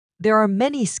There are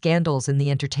many scandals in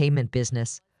the entertainment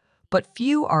business, but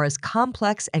few are as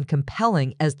complex and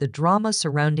compelling as the drama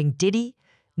surrounding Diddy,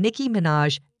 Nicki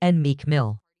Minaj, and Meek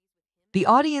Mill. The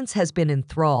audience has been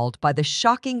enthralled by the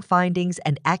shocking findings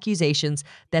and accusations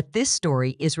that this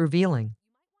story is revealing.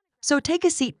 So take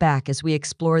a seat back as we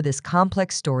explore this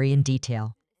complex story in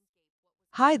detail.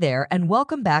 Hi there, and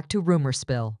welcome back to Rumor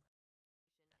Spill.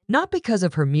 Not because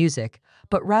of her music,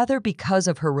 but rather because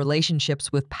of her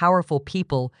relationships with powerful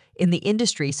people in the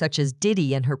industry such as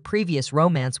Diddy and her previous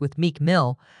romance with Meek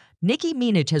Mill, Nicki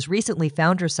Minaj has recently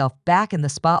found herself back in the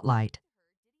spotlight.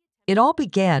 It all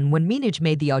began when Minaj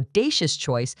made the audacious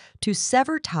choice to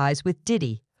sever ties with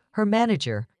Diddy, her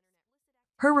manager.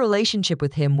 Her relationship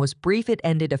with him was brief. It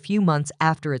ended a few months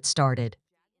after it started.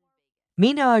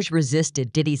 Minaj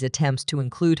resisted Diddy's attempts to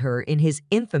include her in his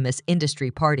infamous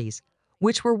industry parties,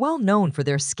 which were well known for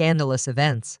their scandalous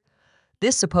events.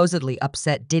 This supposedly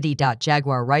upset Diddy.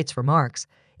 Jaguar writes remarks,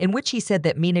 in which he said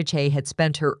that Minaj had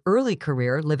spent her early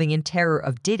career living in terror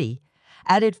of Diddy,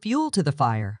 added fuel to the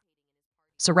fire.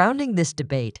 Surrounding this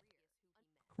debate,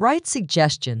 Wright's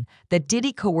suggestion that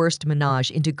Diddy coerced Minaj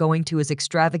into going to his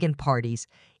extravagant parties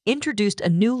introduced a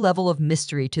new level of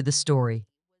mystery to the story.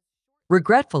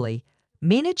 Regretfully,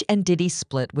 Minaj and Diddy's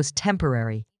split was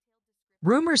temporary.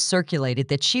 Rumors circulated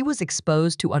that she was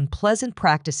exposed to unpleasant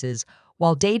practices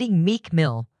while dating Meek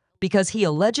Mill because he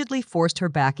allegedly forced her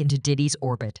back into Diddy's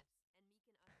orbit.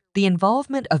 The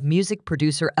involvement of music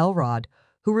producer Elrod,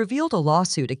 who revealed a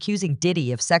lawsuit accusing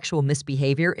Diddy of sexual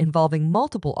misbehavior involving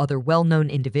multiple other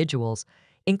well-known individuals,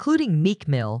 including Meek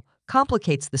Mill,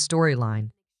 complicates the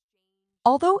storyline.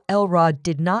 Although Elrod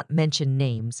did not mention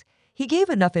names, he gave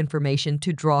enough information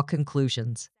to draw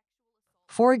conclusions.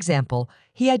 For example,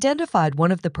 he identified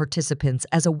one of the participants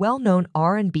as a well-known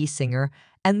R&B singer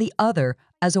and the other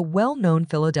as a well-known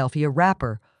Philadelphia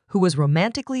rapper who was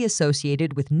romantically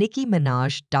associated with Nicki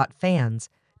Minaj. Fans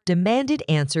demanded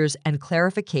answers and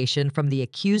clarification from the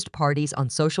accused parties on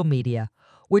social media,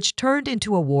 which turned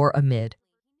into a war amid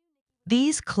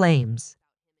these claims.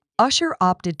 Usher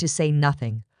opted to say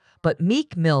nothing, but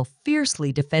Meek Mill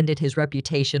fiercely defended his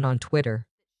reputation on Twitter.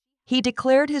 He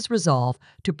declared his resolve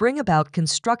to bring about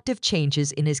constructive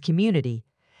changes in his community,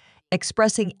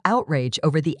 expressing outrage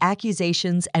over the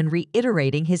accusations and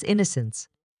reiterating his innocence.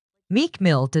 Meek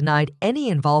Mill denied any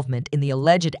involvement in the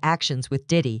alleged actions with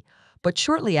Diddy, but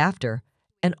shortly after,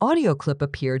 an audio clip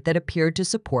appeared to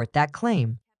support that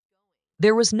claim.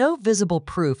 There was no visible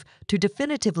proof to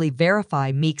definitively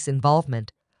verify Meek's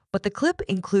involvement, but the clip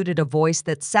included a voice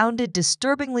that sounded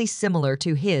disturbingly similar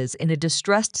to his in a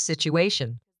distressed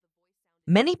situation.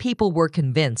 Many people were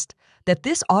convinced that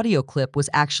this audio clip was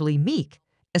actually Meek,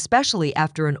 especially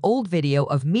after an old video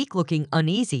of Meek looking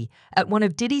uneasy at one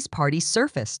of Diddy's parties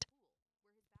surfaced.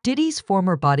 Diddy's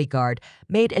former bodyguard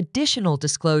made additional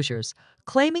disclosures,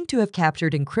 claiming to have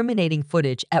captured incriminating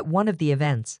footage at one of the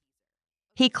events.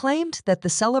 He claimed that the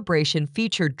celebration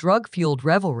featured drug-fueled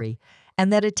revelry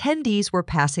and that attendees were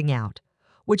passing out,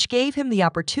 which gave him the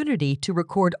opportunity to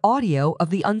record audio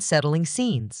of the unsettling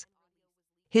scenes.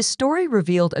 His story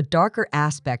revealed a darker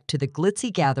aspect to the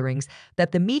glitzy gatherings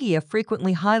that the media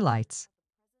frequently highlights.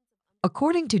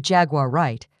 According to Jaguar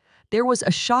Wright, there was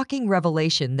a shocking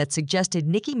revelation that suggested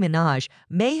Nicki Minaj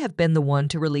may have been the one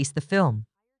to release the film.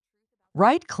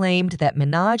 Wright claimed that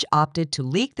Minaj opted to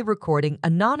leak the recording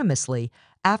anonymously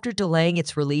after delaying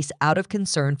its release out of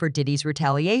concern for Diddy's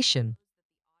retaliation.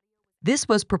 This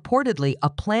was purportedly a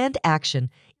planned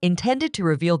action intended to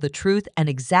reveal the truth and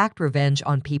exact revenge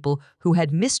on people who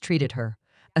had mistreated her,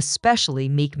 especially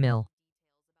Meek Mill.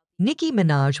 Nicki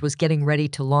Minaj was getting ready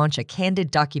to launch a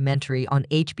candid documentary on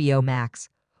HBO Max,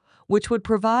 which would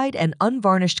provide an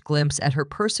unvarnished glimpse at her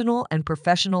personal and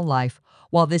professional life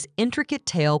while this intricate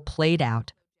tale played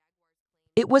out.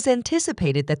 It was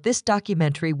anticipated that this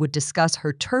documentary would discuss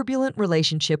her turbulent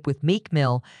relationship with Meek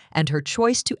Mill and her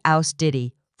choice to oust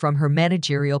Diddy from her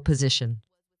managerial position.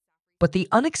 But the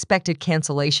unexpected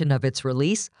cancellation of its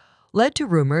release led to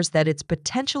rumors that its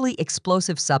potentially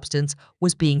explosive substance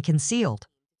was being concealed.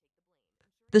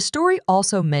 The story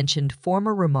also mentioned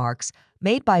former remarks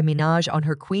made by Minaj on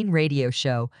her Queen radio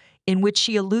show, in which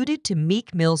she alluded to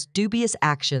Meek Mill's dubious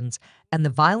actions and the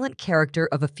violent character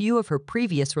of a few of her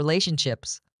previous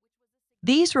relationships.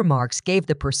 These remarks gave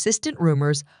the persistent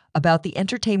rumors about the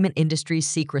entertainment industry's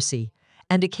secrecy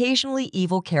and occasionally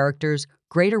evil characters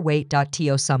greater weight.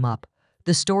 To sum up,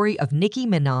 the story of Nicki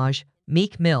Minaj,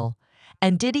 Meek Mill,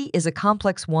 and Diddy is a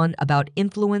complex one about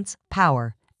influence,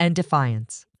 power, and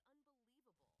defiance.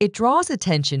 It draws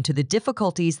attention to the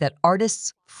difficulties that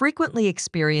artists frequently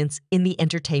experience in the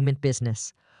entertainment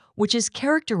business, which is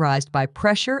characterized by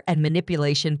pressure and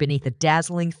manipulation beneath a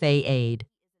dazzling facade.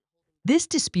 This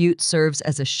dispute serves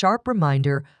as a sharp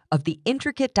reminder of the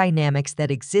intricate dynamics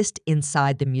that exist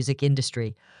inside the music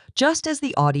industry, just as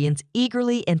the audience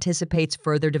eagerly anticipates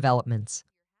further developments.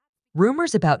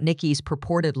 Rumors about Nicki's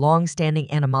purported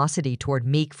long-standing animosity toward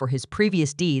Meek for his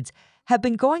previous deeds have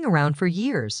been going around for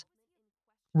years.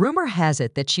 Rumor has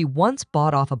it that she once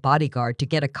bought off a bodyguard to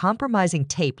get a compromising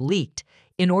tape leaked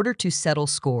in order to settle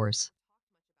scores.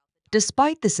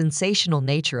 Despite the sensational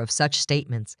nature of such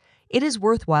statements, it is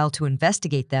worthwhile to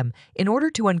investigate them in order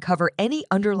to uncover any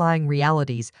underlying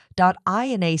realities.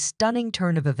 In a stunning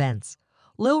turn of events,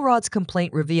 Lil Rod's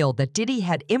complaint revealed that Diddy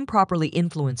had improperly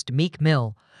influenced Meek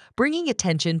Mill, bringing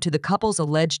attention to the couple's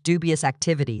alleged dubious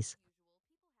activities.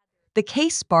 The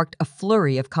case sparked a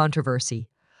flurry of controversy,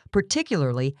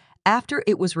 particularly after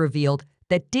it was revealed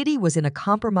that Diddy was in a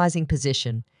compromising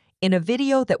position in a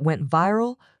video that went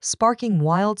viral, sparking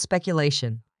wild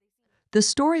speculation. The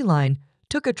storyline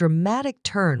took a dramatic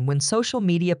turn when social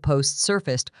media posts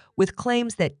surfaced with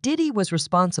claims that Diddy was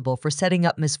responsible for setting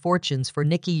up misfortunes for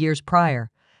Nicki years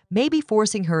prior, maybe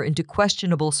forcing her into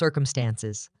questionable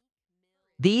circumstances.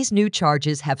 These new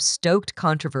charges have stoked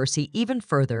controversy even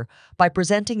further by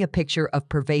presenting a picture of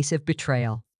pervasive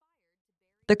betrayal.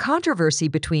 The controversy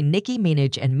between Nicki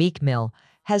Minaj and Meek Mill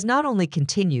has not only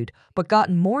continued but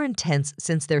gotten more intense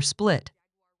since their split.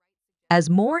 As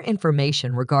more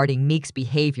information regarding Meek's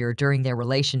behavior during their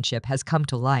relationship has come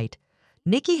to light,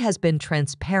 Nicki has been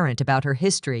transparent about her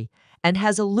history and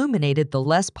has illuminated the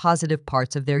less positive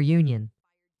parts of their union.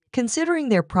 Considering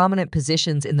their prominent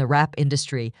positions in the rap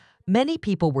industry, many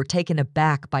people were taken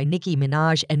aback by Nicki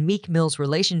Minaj and Meek Mill's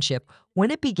relationship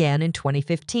when it began in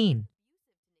 2015.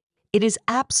 It is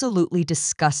absolutely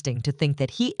disgusting to think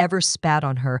that he ever spat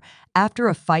on her after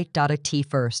a fight.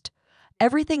 First,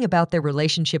 everything about their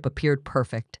relationship appeared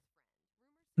perfect.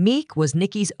 Meek was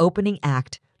Nicki's opening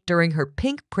act during her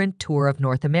Pink Print tour of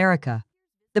North America.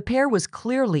 The pair was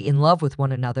clearly in love with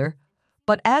one another,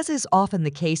 but as is often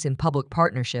the case in public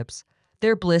partnerships,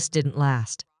 their bliss didn't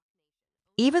last.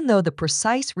 Even though the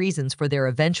precise reasons for their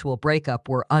eventual breakup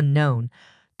were unknown,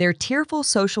 their tearful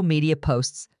social media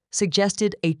posts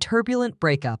suggested a turbulent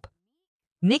breakup.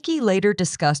 Nicki later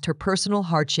discussed her personal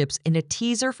hardships in a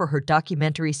teaser for her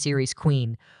documentary series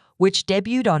Queen, which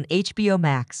debuted on HBO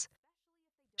Max.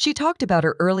 She talked about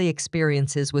her early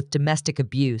experiences with domestic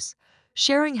abuse,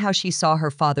 sharing how she saw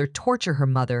her father torture her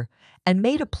mother, and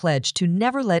made a pledge to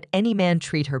never let any man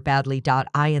treat her badly.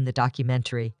 In the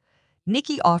documentary,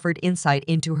 Nicki offered insight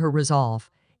into her resolve,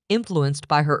 influenced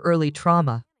by her early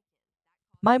trauma.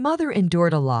 "My mother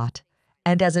endured a lot,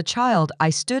 and as a child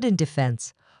I stood in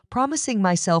defense, promising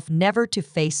myself never to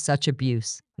face such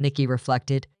abuse," Nicki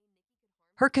reflected.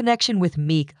 Her connection with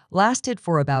Meek lasted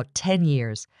for about 10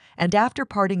 years, and after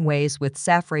parting ways with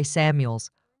Safre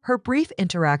Samuels, her brief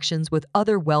interactions with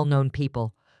other well-known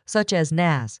people, such as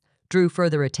Nas, drew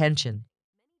further attention.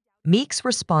 Meek's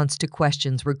response to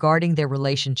questions regarding their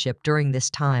relationship during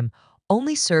this time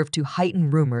only served to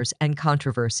heighten rumors and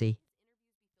controversy.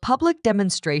 Public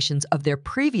demonstrations of their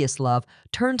previous love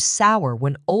turned sour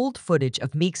when old footage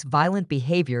of Meek's violent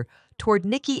behavior toward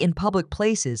Nicki in public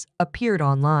places appeared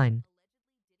online.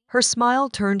 Her smile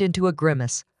turned into a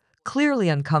grimace, clearly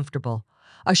uncomfortable,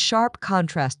 a sharp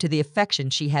contrast to the affection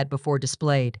she had before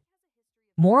displayed.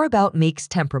 More about Meek's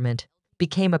temperament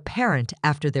became apparent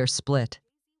after their split.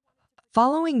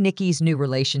 Following Nicki's new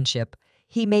relationship,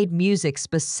 he made music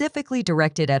specifically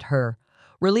directed at her,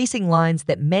 releasing lines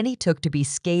that many took to be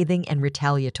scathing and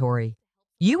retaliatory.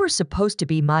 "You were supposed to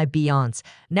be my Beyoncé,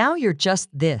 now you're just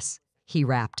this," he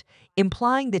rapped,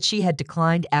 implying that she had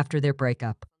declined after their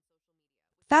breakup.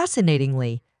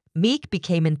 Fascinatingly, Meek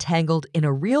became entangled in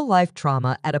a real-life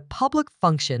trauma at a public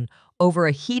function over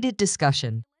a heated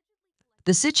discussion.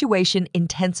 The situation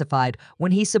intensified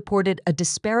when he supported a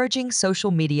disparaging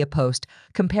social media post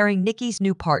comparing Nicki's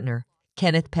new partner,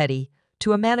 Kenneth Petty,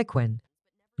 to a mannequin.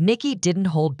 Nicki didn't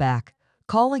hold back,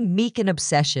 calling Meek an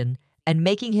obsession and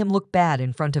making him look bad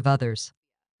in front of others.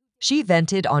 She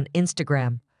vented on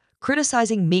Instagram,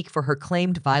 criticizing Meek for her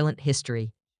claimed violent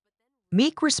history.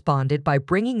 Meek responded by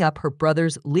bringing up her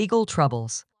brother's legal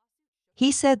troubles.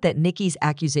 He said that Nicki's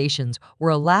accusations were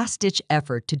a last-ditch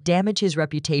effort to damage his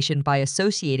reputation by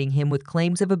associating him with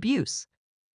claims of abuse.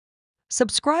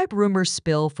 Subscribe Rumors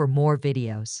Spill for more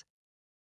videos.